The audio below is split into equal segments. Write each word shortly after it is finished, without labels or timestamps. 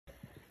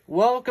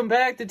Welcome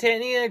back to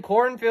Tanny and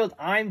Cornfield.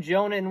 I'm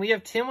Jonah, and we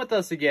have Tim with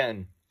us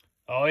again.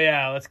 Oh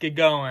yeah, let's get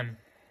going.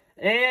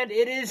 And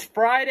it is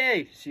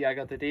Friday. See, I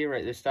got the day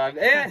right this time.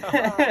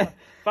 And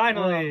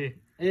Finally.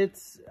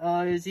 it's,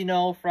 as you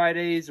know,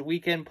 Friday's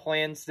weekend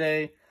plans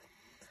day.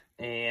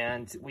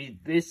 And we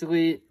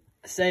basically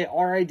say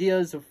our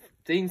ideas of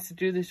things to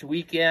do this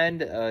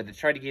weekend to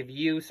try to give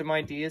you some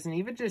ideas and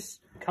even just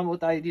come up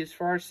with ideas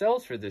for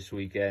ourselves for this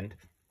weekend.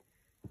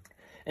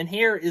 And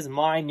here is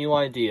my new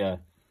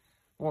idea.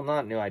 Well,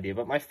 not new idea,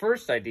 but my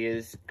first idea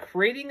is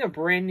creating a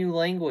brand new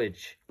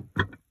language.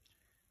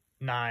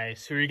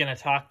 Nice. Who are you gonna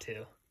talk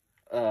to?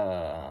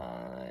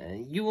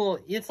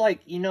 It's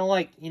like, you know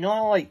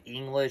how like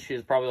English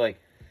is probably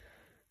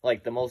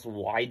like the most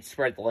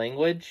widespread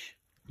language?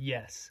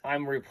 Yes.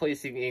 I'm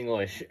replacing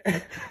English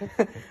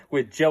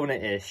with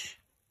Jonah-ish.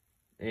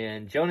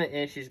 And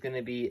Jonah-ish is going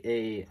to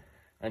be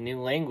a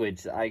new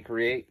language that I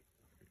create.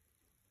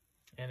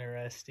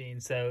 Interesting.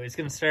 So it's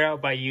gonna start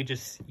out by you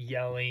just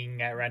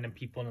yelling at random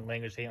people in a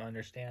language they don't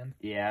understand.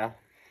 Yeah.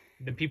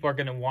 The people are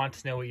gonna want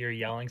to know what you're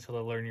yelling, so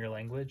they'll learn your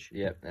language.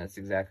 Yep, that's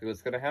exactly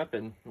what's going to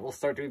happen. We'll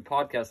start doing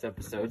podcast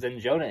episodes in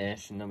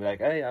Jonah-ish, and they'll be like,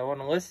 hey, I want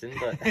to listen,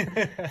 but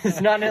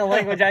it's not in a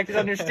language I can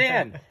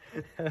understand.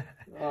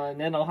 And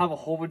then I'll have a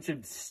whole bunch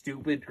of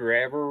stupid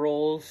grammar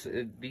rules.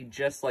 It'd be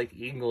just like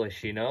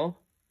English, you know?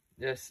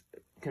 Just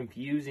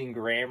confusing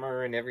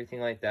grammar and everything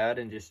like that,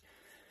 and just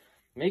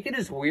make it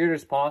as weird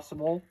as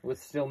possible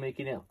with still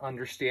making it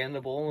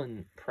understandable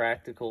and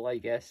practical, I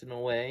guess, in a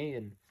way.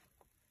 And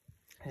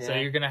So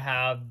you're gonna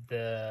have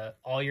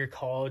all your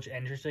college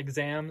entrance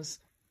exams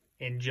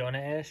in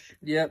Jonah-ish.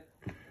 Yep.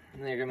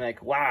 And they're gonna be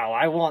like, wow,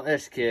 I want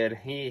this kid.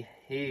 He's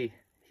He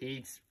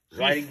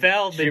writing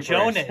failed the gibberish.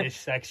 Jonah-ish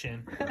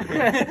section.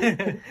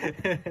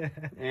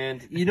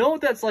 And you know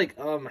what that's like,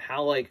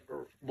 how like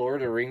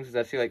Lord of the Rings was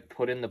actually like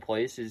put into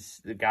place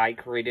is the guy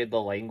created the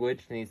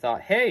language and he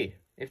thought, hey,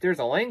 if there's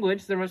a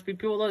language, there must be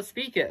people that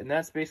speak it. And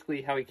that's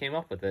basically how he came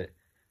up with it.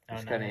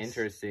 It's kind of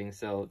interesting.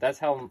 So that's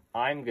how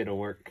I'm going to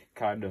work,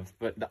 kind of.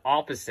 But the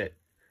opposite.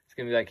 It's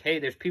going to be like, hey,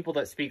 there's people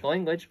that speak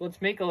language.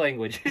 Let's make a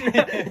language.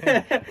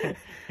 And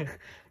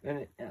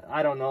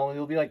I don't know.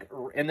 It'll be like,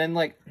 and then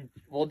like,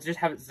 we'll just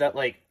have it that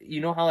like,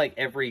 you know how like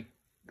every,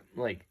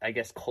 like, I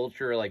guess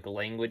culture, like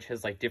language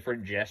has like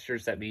different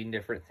gestures that mean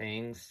different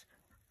things.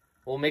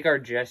 We'll make our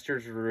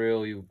gestures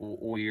really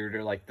weird,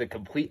 or like the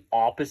complete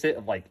opposite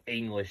of like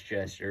English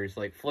gestures.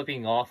 Like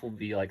flipping off will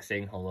be like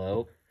saying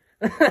hello.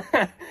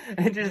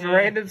 And just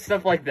random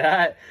stuff like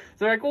that.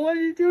 So they're like, well, what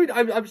are you doing?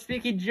 I'm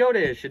speaking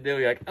Jonah-ish. And they'll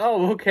be like,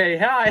 oh, okay,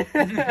 hi.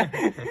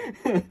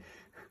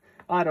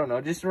 I don't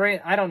know.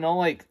 I don't know,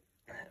 like,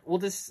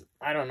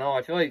 I don't know.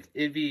 I feel like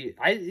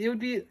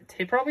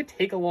it'd probably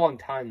take a long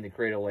time to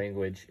create a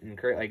language and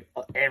create like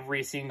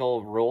every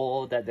single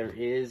rule that there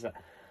is.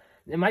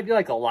 It might be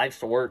like a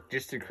life's work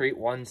just to create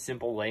one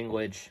simple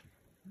language.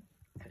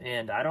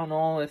 And I don't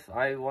know if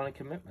I want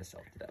to commit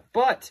myself to that.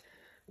 But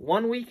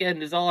one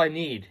weekend is all I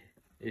need,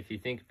 if you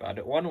think about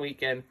it. One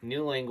weekend,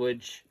 new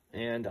language,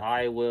 and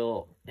I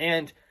will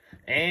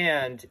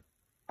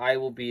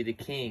be the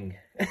king.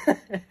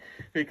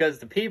 Because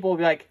the people will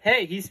be like,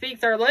 hey, he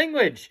speaks our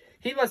language.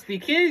 He must be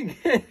king.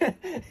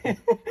 And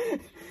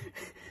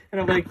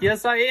I'm like,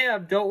 yes, I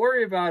am. Don't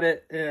worry about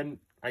it. And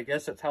I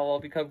guess that's how I'll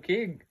become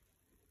king.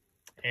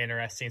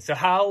 Interesting. So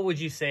how would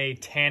you say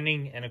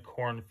tanning in a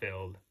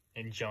cornfield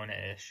in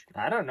Jonah-ish?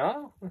 I don't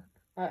know.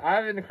 I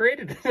haven't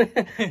created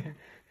it.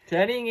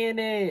 Tanning in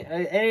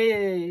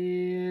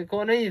a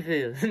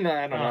cornfield. No,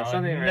 I don't know.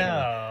 Something right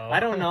now. I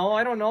don't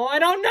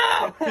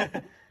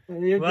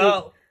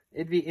know.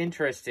 It'd be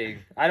interesting.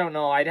 I don't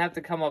know. I'd have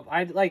to come up.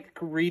 I'd like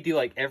redo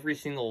like every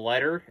single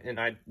letter, and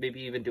I'd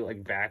maybe even do it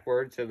like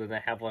backwards, so then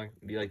they have like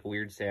be like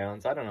weird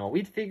sounds. I don't know.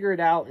 We'd figure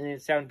it out, and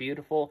it'd sound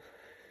beautiful.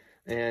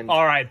 And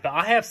all right, but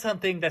I have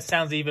something that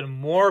sounds even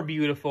more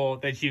beautiful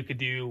that you could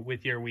do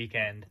with your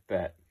weekend.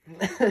 Bet.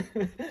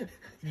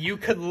 You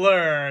could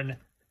learn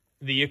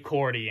the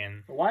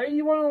accordion. Why do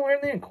you want to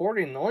learn the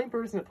accordion? The only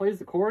person that plays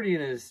the accordion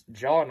is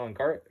John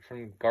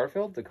from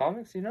Garfield, the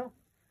comics, you know?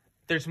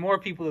 There's more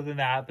people than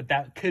that, but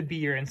that could be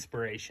your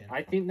inspiration.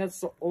 I think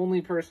that's the only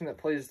person that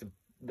plays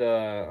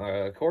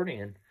the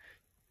accordion.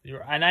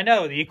 And I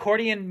know the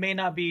accordion may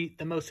not be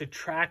the most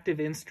attractive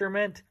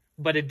instrument,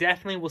 but it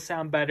definitely will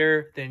sound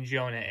better than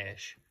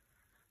Jonah-ish.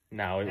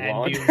 No, it and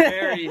won't. be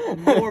very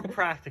more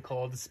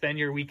practical to spend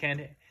your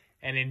weekend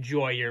and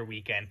enjoy your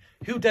weekend.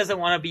 Who doesn't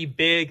want to be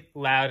big,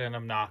 loud, and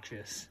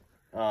obnoxious?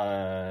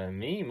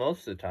 Me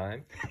most of the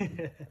time.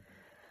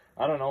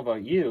 I don't know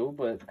about you,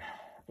 but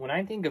when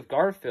I think of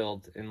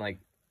Garfield and like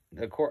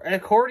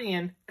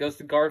accordion goes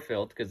to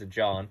Garfield because of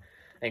John,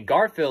 and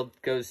Garfield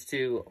goes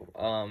to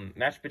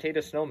mashed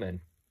potato snowmen.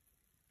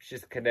 It's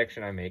just a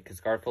connection I make because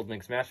Garfield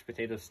makes mashed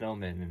potato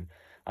snowmen, and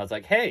I was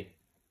like, hey,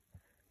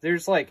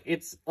 there's like,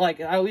 it's like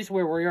at least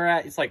where you're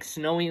at, it's like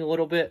snowing a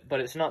little bit,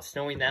 but it's not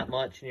snowing that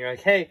much, and you're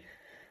like, hey,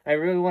 I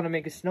really want to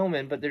make a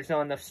snowman, but there's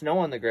not enough snow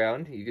on the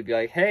ground. You could be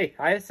like, hey,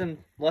 I have some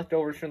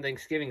leftovers from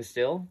Thanksgiving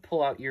still.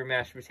 Pull out your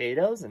mashed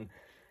potatoes and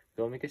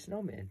go make a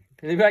snowman.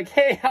 And they'd be like,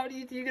 hey, how do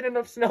you get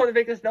enough snow to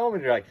make a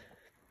snowman? They're like,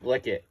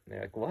 lick it. And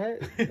they're like,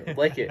 what?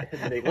 Lick it.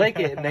 And they lick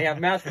it, and they have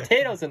mashed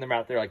potatoes in their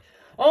mouth. They're like,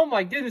 oh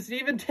my goodness, it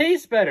even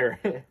tastes better.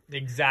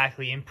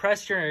 Exactly.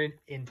 Impress your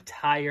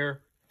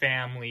entire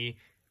family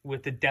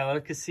with the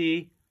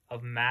delicacy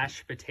of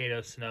mashed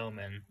potato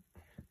snowmen.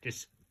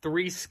 Just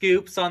 3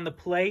 scoops on the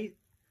plate.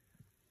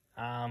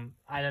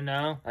 I don't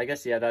know. I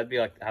guess, yeah, that'd be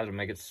like how to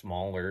make it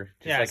smaller.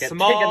 Just Yeah, like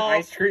small, take an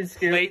ice cream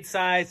scoop. plate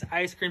size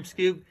ice cream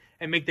scoop,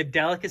 and make the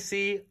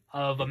delicacy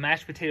of a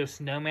mashed potato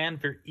snowman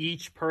for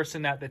each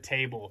person at the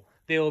table.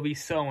 They will be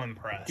so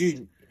impressed.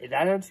 Dude,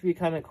 that would be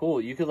kind of cool.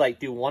 You could, like,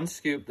 do 1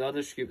 scoop, the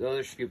other scoop, the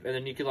other scoop, and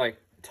then you could, like,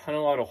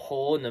 tunnel out a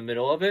hole in the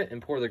middle of it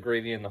and pour the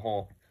gravy in the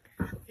hole.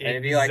 And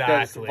it'd be like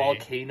those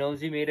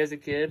volcanoes you made as a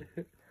kid.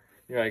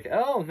 You're like,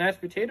 oh,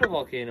 mashed potato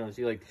volcanoes.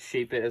 You, like,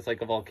 shape it as,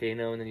 like, a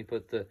volcano, and then you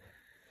put the...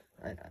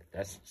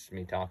 that's just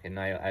me talking.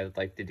 I would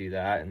like to do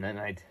that, and then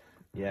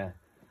yeah.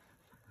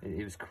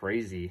 It was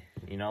crazy.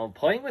 You know,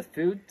 playing with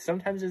food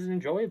sometimes is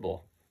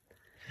enjoyable.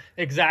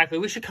 Exactly.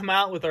 We should come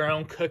out with our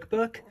own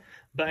cookbook,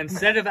 but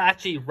instead of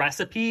actually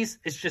recipes,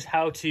 it's just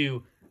how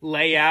to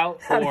lay out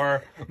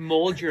or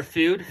mold your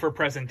food for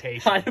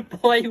presentation. How to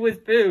play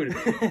with food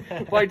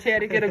by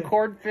tanning in a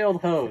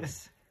cornfield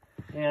hose.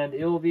 And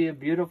it will be a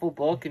beautiful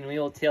book, and we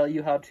will tell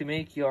you how to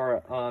make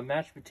your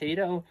mashed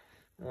potato,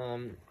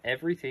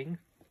 everything.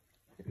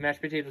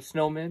 Mashed potato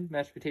snowmen,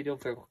 mashed potato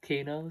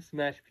volcanoes,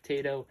 mashed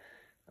potato,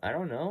 I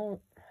don't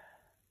know,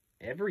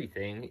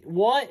 everything.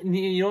 What?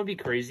 You know what'd be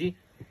crazy?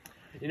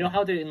 You know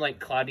how in, like,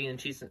 Cloudy and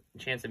Chance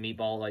of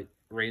Meatball, like,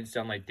 rains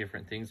down, like,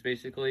 different things,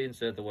 basically,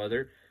 instead of the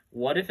weather?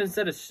 What if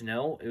instead of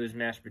snow, it was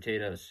mashed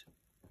potatoes?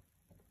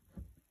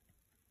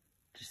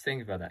 Just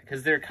think about that.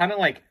 Because they're kind of,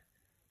 like,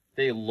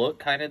 they look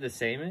kind of the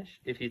same-ish,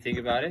 if you think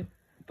about it.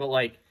 But,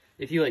 like,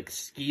 if you, like,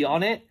 ski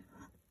on it,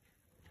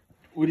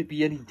 would it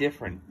be any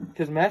different?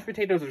 Because mashed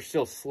potatoes are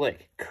still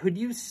slick. Could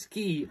you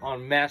ski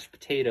on mashed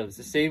potatoes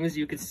the same as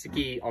you could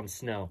ski on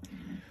snow?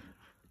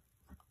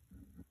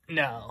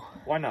 No.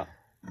 Why not?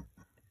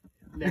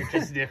 They're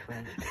just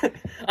different.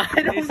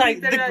 I don't It's think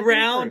like they're the that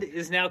ground different.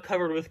 is now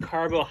covered with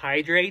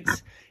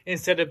carbohydrates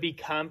instead of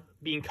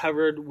being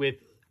covered with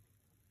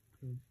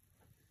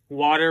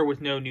water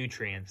with no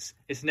nutrients.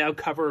 It's now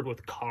covered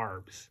with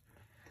carbs.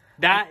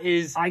 That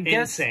is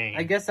insane.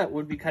 I guess that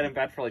would be kind of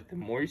bad for, like, the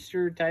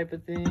moisture type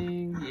of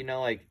thing. You know,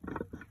 like,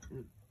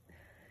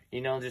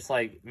 just,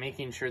 like,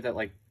 making sure that,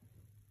 like,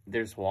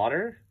 there's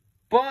water.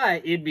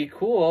 But it'd be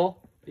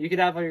cool. You could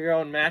have, like, your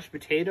own mashed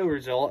potato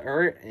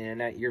resort,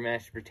 and at your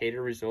mashed potato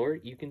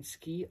resort, you can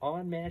ski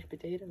on mashed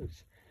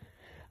potatoes.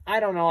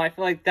 I don't know. I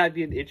feel like that'd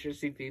be an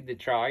interesting thing to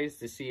try, is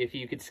to see if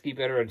you could ski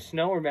better on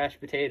snow or mashed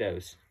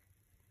potatoes.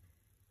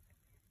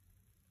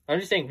 I'm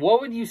just saying,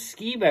 what would you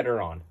ski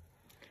better on?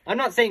 I'm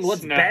not saying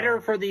what's Snow.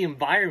 better for the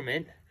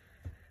environment.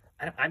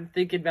 I'm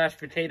thinking mashed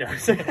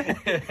potatoes.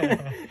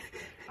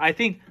 I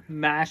think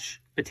mashed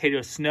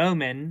potato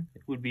snowmen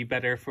would be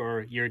better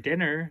for your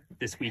dinner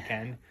this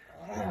weekend,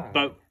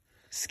 but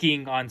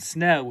skiing on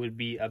snow would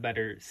be a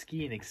better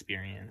skiing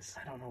experience.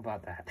 I don't know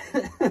about that.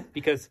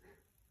 Because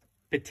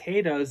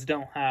potatoes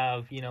don't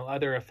have,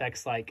 other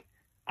effects like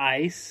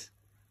ice.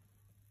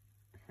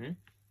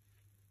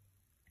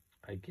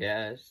 I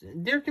guess.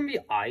 There can be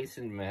ice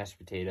in mashed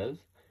potatoes.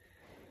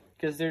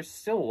 Because there's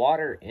still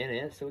water in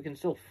it, so it can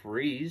still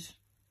freeze.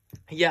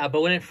 Yeah,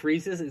 but when it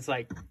freezes, it's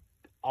like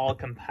all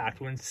compact.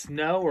 When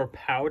snow or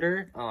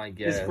powder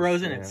is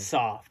frozen, it's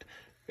soft.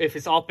 If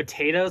it's all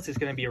potatoes, it's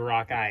going to be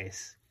rock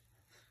ice.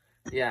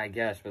 Yeah, I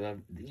guess, but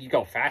you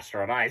go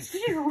faster on ice.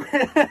 You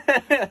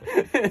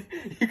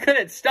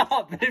couldn't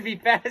stop, but it'd be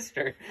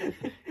faster.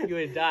 You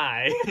would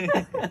die.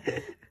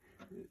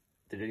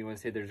 Did anyone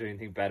say there's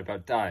anything bad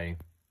about dying?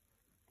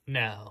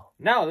 No,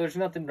 there's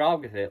nothing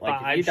wrong with it. Like,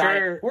 if you I'm die,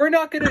 sure we're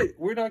not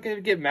gonna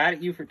get mad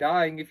at you for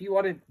dying. If you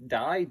want to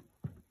die,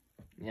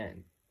 yeah,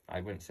 I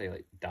wouldn't say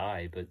like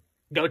die, but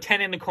go 10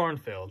 in the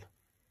cornfield.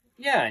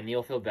 Yeah, and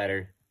you'll feel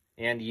better.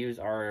 And use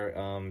our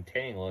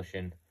tanning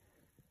lotion.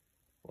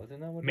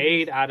 Wasn't that what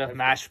made out of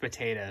mashed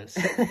potatoes?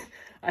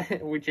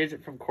 We changed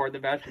it from corn to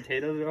mashed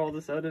potatoes all of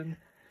a sudden.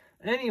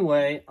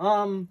 Anyway,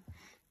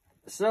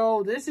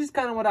 so this is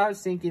kind of what I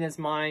was thinking as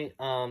my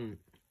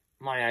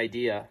my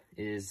idea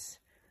is.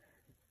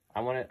 I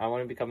want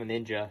to become a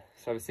ninja,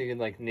 so I was thinking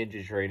like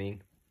ninja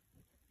training.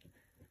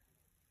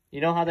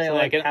 You know how they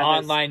like an have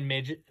online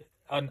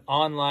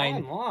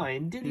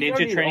Dude,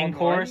 ninja training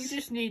course. You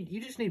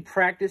just need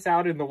practice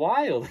out in the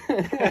wild.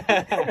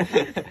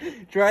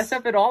 Dress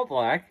up in all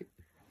black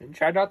and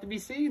try not to be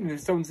seen.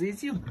 If someone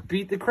sees you,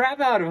 beat the crap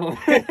out of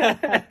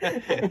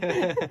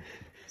them.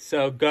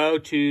 So go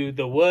to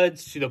the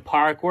woods, to the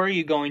park. Where are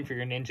you going for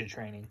your ninja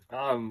training?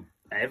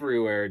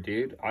 Everywhere,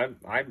 dude.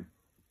 I'm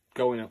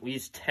going at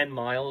least 10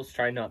 miles,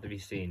 trying not to be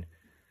seen.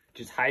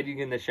 Just hiding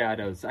in the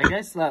shadows. I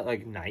guess that,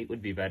 like, night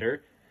would be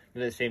better.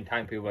 But at the same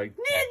time, people are like,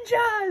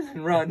 ninjas!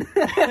 And run.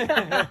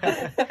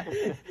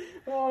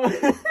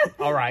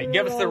 All right,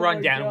 give us the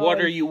rundown.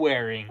 What are you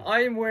wearing?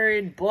 I'm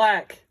wearing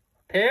black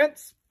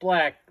pants,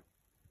 black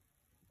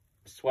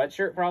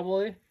sweatshirt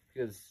probably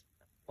because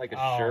like a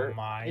Oh shirt.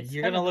 my! It's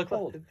You're kind gonna of look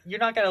cold. like you're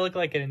not gonna look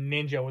like a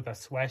ninja with a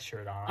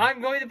sweatshirt on.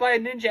 I'm going to buy a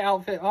ninja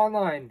outfit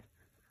online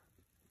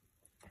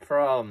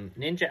from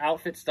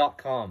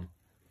ninjaoutfits.com.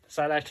 Does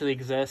that actually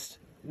exist?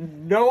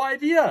 No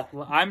idea.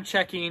 Well, I'm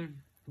checking.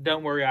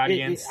 Don't worry,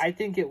 audience. I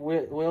think it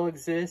will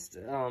exist.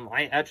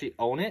 I actually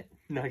own it.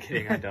 No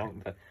kidding, I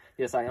don't. But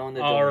yes, I own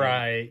the All domain.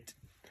 right.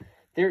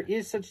 There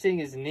is such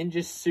thing as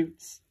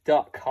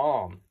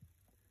ninjasuits.com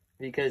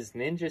because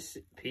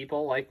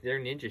people like their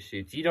ninja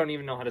suits. You don't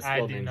even know how to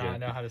spell I do ninja. not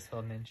know how to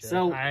spell ninja.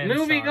 So I am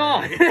moving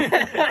sorry.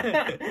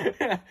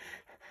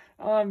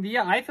 on.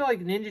 Yeah, I feel like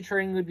ninja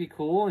training would be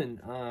cool,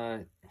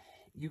 and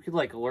you could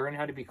like learn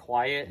how to be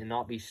quiet and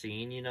not be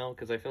seen. You know,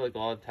 because I feel like a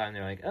lot of the time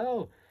they're like,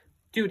 oh.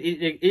 Dude,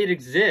 it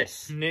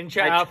exists.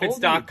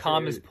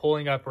 NinjaOutfits.com is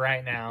pulling up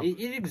right now.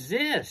 It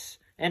exists.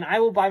 And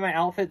I will buy my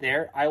outfit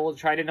there. I will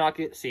try to not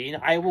get seen.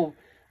 I will,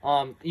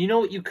 you know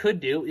what you could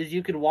do is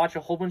you could watch a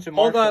whole bunch of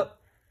Hold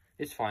up.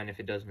 It's fine if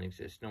it doesn't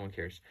exist. No one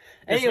cares.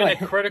 There's Anyway.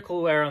 been a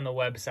critical error on the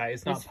website.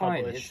 It's not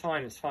published.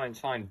 It's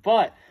fine.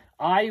 But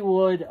I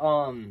would,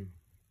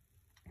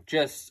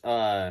 just,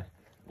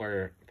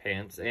 wear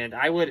pants. And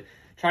I would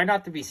try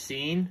not to be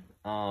seen.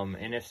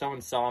 And if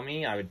someone saw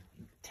me, I would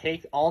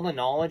take all the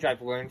knowledge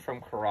I've learned from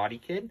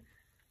Karate Kid,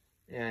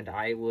 and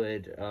I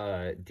would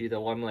do the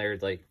one layer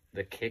like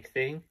the kick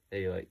thing.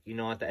 They like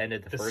at the end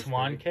of the first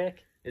swan movie.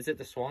 kick. Is it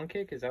the swan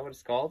kick? Is that what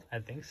it's called? I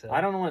think so.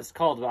 I don't know what it's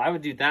called, but I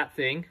would do that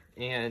thing,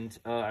 and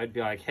I'd be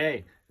like,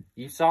 "Hey,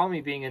 you saw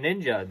me being a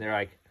ninja." And they're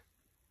like,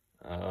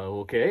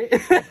 "Okay."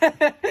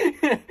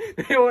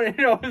 They want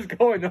to know what's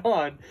going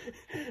on.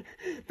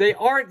 They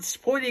aren't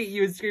pointing at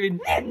you and screaming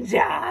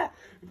 "Ninja!"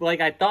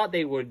 like I thought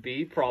they would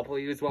be.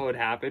 Probably is what would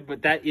happen,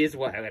 but that is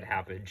what would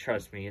happen.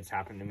 Trust me, it's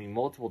happened to me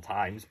multiple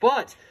times.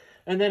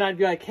 And then I'd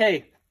be like,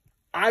 "Hey,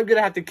 I'm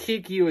gonna have to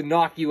kick you and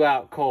knock you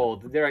out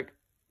cold." They're like,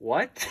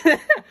 "What?"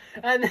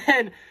 And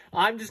then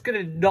I'm just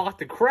gonna knock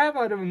the crap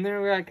out of them. And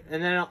they're like,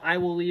 and then I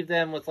will leave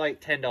them with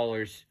like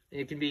 $10.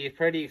 It can be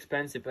pretty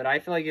expensive, but I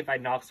feel like if I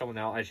knock someone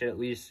out, I should at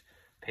least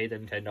pay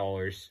them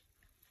 $10.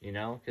 You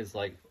know, because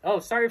like, oh,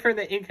 sorry for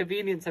the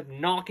inconvenience of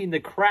knocking the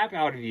crap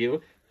out of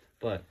you,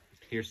 but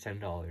here's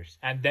 $10.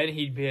 And then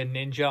he'd be a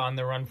ninja on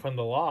the run from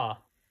the law.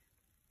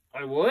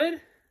 I would?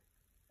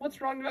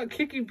 What's wrong about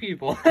kicking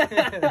people?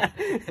 I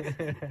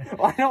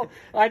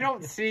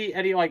don't see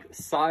any like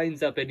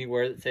signs up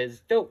anywhere that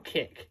says don't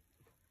kick.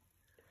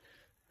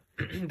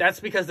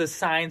 That's because the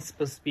sign's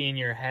supposed to be in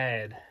your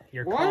head,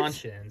 your What?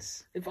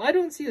 conscience. If I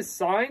don't see a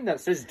sign that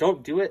says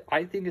don't do it,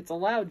 I think it's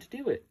allowed to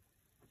do it.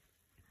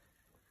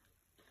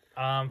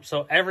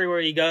 So everywhere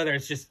you go,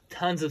 there's just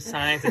tons of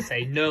signs that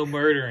say no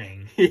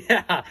murdering.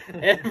 Yeah,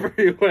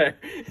 everywhere.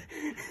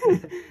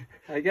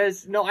 I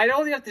guess, no, I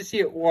only have to see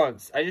it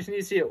once. I just need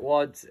to see it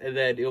once, and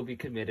then it'll be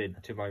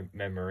committed to my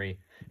memory.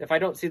 If I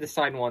don't see the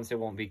sign once, it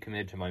won't be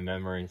committed to my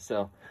memory.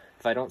 So,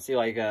 if I don't see,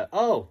 like,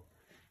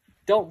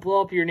 don't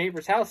blow up your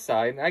neighbor's house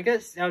sign, I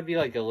guess that would be,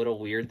 like, a little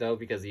weird, though,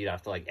 because you'd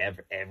have to, like,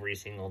 every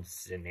single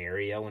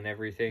scenario and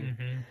everything.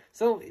 Mm-hmm.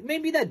 So,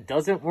 maybe that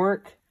doesn't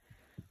work.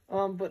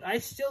 But I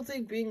still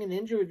think being a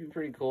ninja would be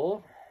pretty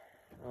cool.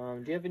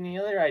 Do you have any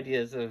other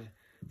ideas of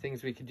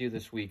things we could do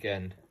this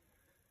weekend?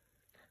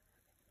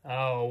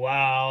 Oh,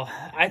 wow.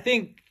 I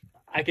think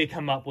I could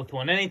come up with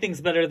one. Anything's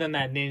better than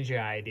that ninja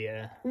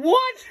idea.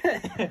 What?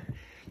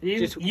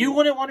 You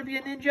wouldn't want to be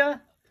a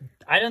ninja?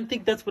 I don't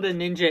think that's what a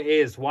ninja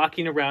is,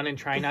 walking around and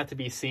trying not to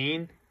be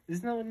seen.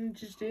 Isn't that what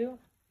ninjas do?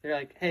 They're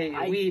like,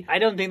 hey, I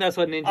don't think that's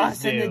what ninjas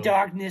us do. in the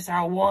darkness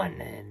are one.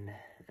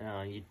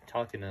 And you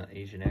talk in an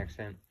Asian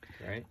accent,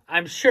 right?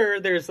 I'm sure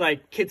there's,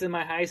 like, kids in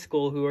my high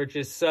school who are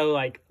just so,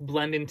 like,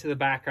 blend into the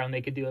background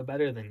they could do it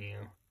better than you.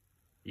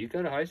 You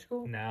go to high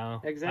school? No.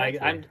 Exactly.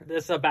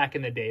 That's a back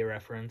in the day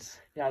reference.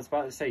 Yeah, I was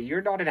about to say,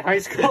 you're not in high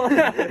school.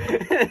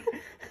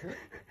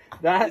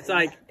 It's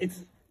like,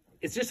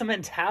 it's just a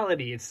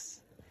mentality.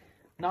 It's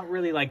not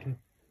really like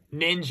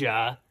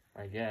ninja.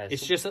 I guess.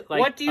 It's just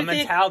like a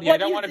mentality. I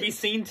don't want to be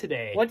seen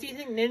today. What do you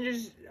think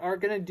ninjas are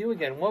going to do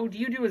again? What would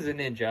you do as a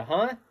ninja,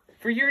 huh?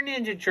 For your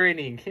ninja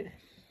training.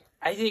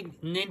 I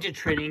think ninja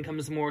training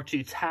comes more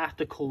to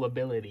tactical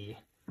ability.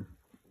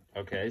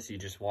 Okay, so you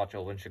just watch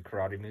a bunch of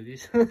karate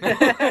movies?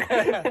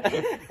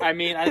 I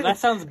mean, that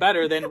sounds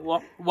better than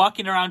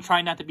walking around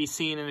trying not to be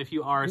seen, and if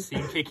you are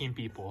seen, kicking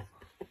people.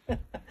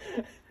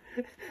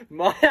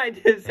 My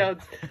idea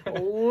sounds a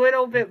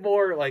little bit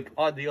more like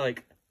on the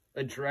like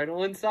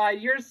adrenaline side.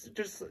 Yours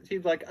just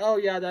seems like, oh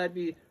yeah, that'd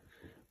be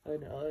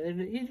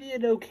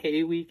an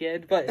okay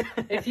weekend. But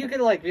if you could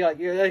like be like,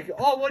 you're like,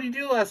 oh, what did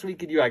you do last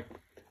week? And you're like,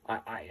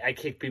 I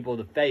kicked people in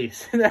the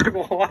face. And they're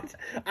like, what?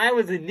 I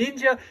was a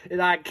ninja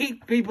and I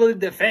kicked people in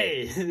the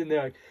face. And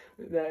they're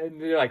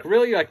like,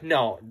 really? You're like,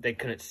 no, they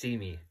couldn't see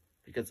me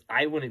because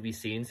I wouldn't be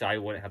seen, so I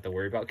wouldn't have to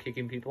worry about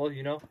kicking people,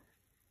 you know?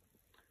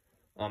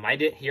 I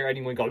didn't hear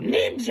anyone go,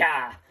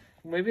 ninja!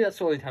 Maybe that's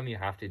the only time you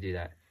have to do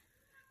that.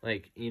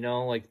 Like, you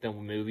know, like the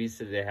movies,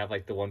 so they have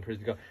like the one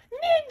person go,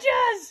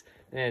 ninjas!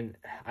 And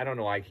I don't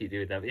know why I keep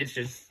doing that. It's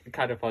just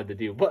kind of fun to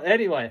do. But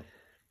anyway,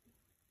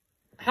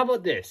 how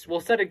about this?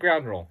 We'll set a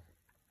ground rule.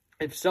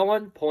 If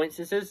someone points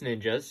and says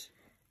ninjas,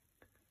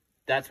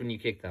 that's when you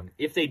kick them.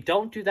 If they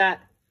don't do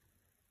that,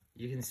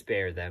 you can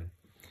spare them.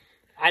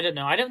 I don't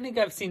know. I don't think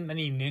I've seen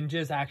many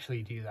ninjas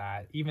actually do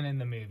that, even in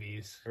the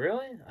movies.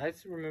 Really? I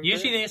just remember.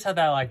 Usually they just have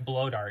that, like,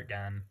 blow dart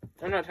gun.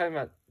 I'm not talking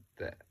about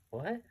that.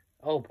 What?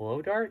 Oh,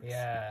 blow darts?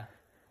 Yeah.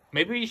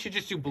 Maybe you should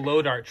just do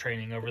blow dart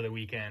training over the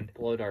weekend.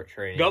 Blow dart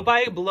training. Go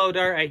buy a blow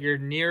dart at your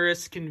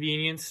nearest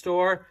convenience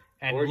store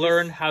and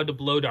learn how to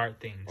blow dart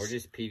things. Or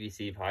just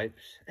PVC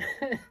pipes.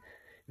 You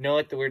know,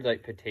 like the weird,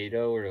 like,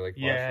 potato or, like,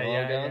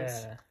 marshmallow guns?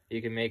 Yeah.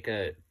 You can make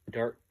a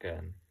dart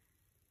gun.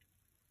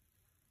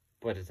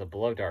 But it's a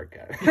blow dart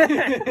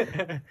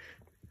gun.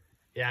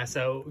 Yeah,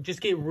 so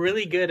just get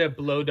really good at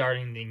blow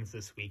darting things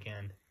this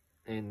weekend.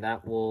 And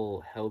that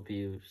will help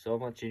you so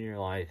much in your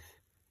life.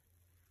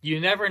 You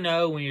never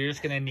know when you're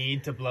just going to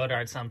need to blow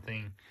dart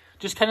something.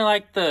 Just kind of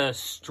like the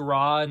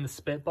straw and the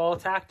spitball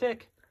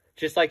tactic.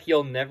 Just like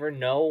you'll never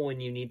know when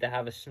you need to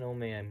have a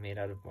snowman made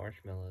out of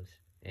marshmallows.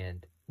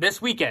 And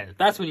this weekend,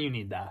 that's when you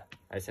need that.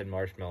 I said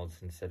marshmallows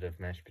instead of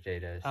mashed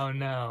potatoes. Oh,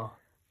 no.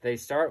 They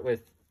start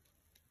with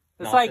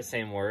It's not like the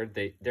same word.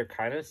 They're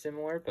kind of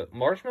similar, but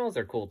marshmallows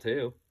are cool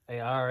too. they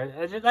are.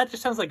 That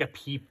just sounds like a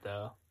peep,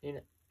 though. You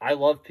know, I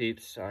love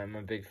Peeps. I'm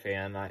a big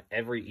fan.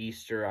 Every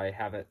Easter I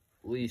have at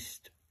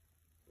least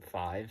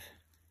 5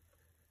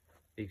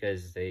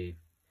 because they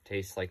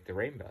taste like the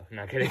rainbow. I'm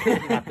not kidding.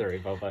 Not the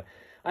rainbow, but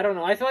I don't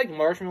know. I feel like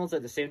marshmallows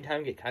at the same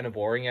time get kind of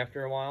boring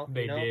after a while.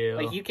 They you know? do.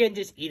 Like, you can't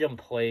just eat them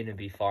plain and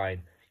be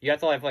fine. You have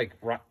to have, like,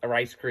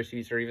 Rice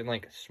Krispies or even,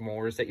 like,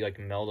 s'mores that you, like,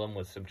 melt them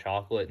with some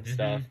chocolate and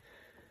stuff.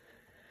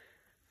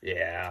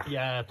 Yeah.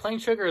 Yeah, plain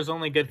sugar is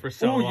only good for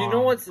so long. You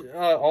know what's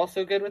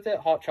also good with it?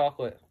 Hot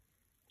chocolate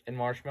and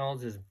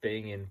marshmallows is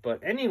banging. But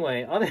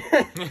anyway,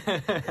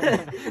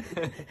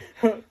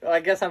 I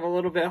guess I'm a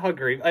little bit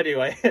hungry.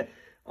 Anyway,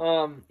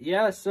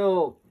 yeah.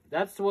 So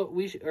that's what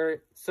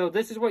so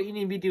this is what you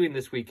need to be doing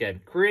this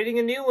weekend: creating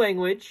a new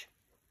language,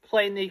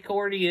 playing the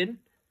accordion,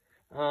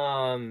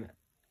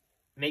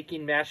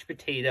 making mashed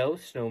potato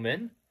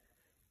snowmen,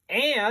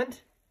 and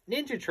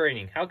ninja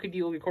training. How could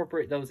you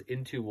incorporate those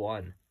into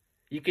one?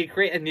 You could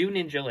create a new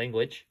ninja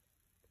language.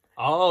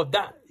 Oh,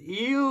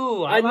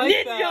 I like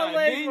ninja that.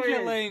 language.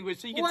 Ninja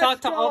language. So you can Let's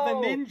talk to all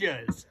the go.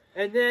 ninjas.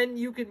 And then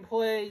you can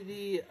play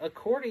the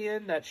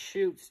accordion that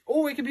shoots.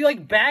 Oh, it could be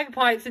like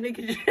bagpipes, and it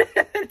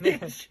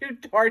can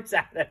shoot darts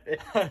out of it.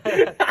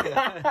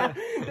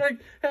 Like,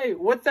 hey,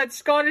 what's that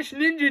Scottish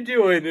ninja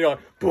doing? You're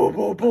like, boom,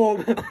 boom,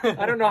 boom.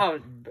 I don't know how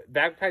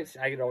bagpipes.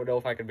 I don't know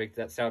if I can make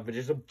that sound, but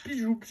just a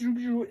pew, pew,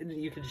 pew, and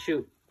you can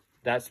shoot.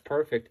 That's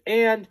perfect.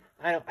 And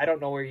I don't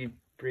know where you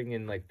bring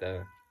in like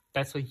the.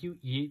 That's what you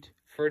eat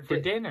For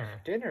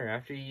dinner. Dinner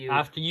after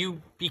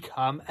you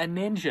become a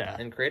ninja.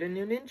 and create a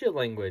new ninja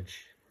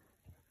language.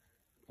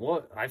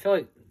 What I feel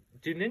like,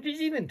 do ninjas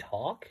even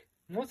talk?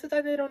 Most of the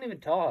time, they don't even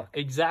talk.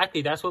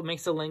 Exactly. That's what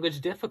makes the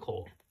language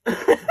difficult.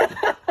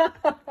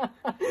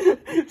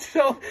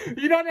 So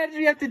you don't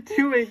actually have to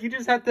do it. You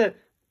just have to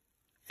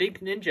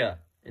think ninja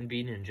and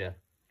be ninja.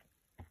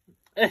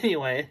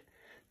 Anyway,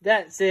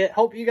 that's it.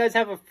 Hope you guys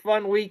have a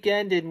fun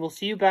weekend, and we'll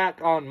see you back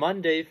on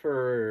Monday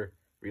for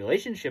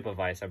relationship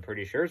advice. I'm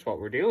pretty sure is what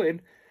we're doing.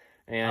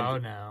 And Oh,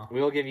 no.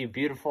 we'll give you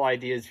beautiful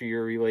ideas for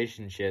your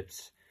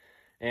relationships.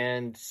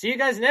 And see you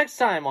guys next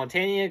time on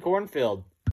Tanny and Cornfield.